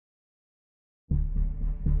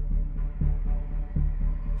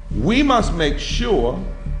We must make sure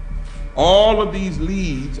all of these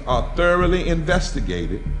leads are thoroughly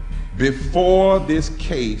investigated before this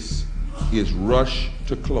case is rushed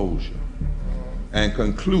to closure and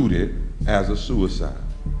concluded as a suicide.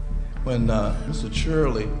 When Mr.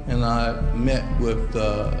 Shirley and I met with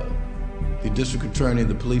the district attorney,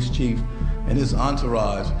 the police chief, and his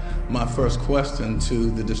entourage, my first question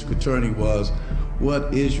to the district attorney was,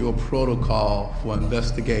 what is your protocol for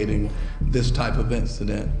investigating this type of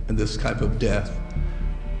incident and this type of death?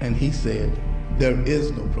 And he said, there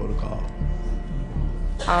is no protocol.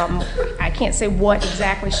 I can't say what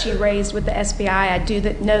exactly she raised with the SBI. I do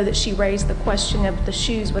know that she raised the question of the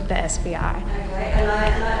shoes with the SBI. Okay, and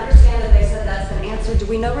I understand that they said that's an answer. Do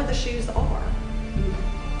we know where the shoes are?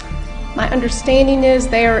 My understanding is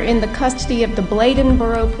they are in the custody of the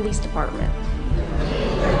Bladenboro Police Department.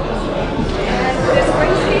 And this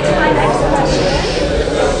brings me to my next question.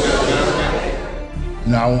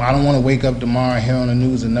 You know, I don't want to wake up tomorrow and hear on the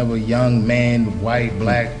news another young man, white,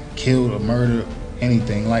 black, killed or murdered,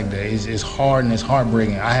 anything like that. It's hard and it's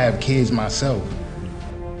heartbreaking. I have kids myself.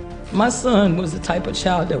 My son was the type of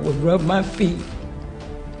child that would rub my feet,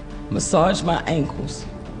 massage my ankles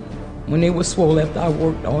when they were swollen after I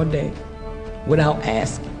worked all day without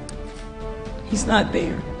asking. He's not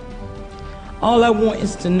there. All I want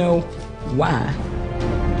is to know why.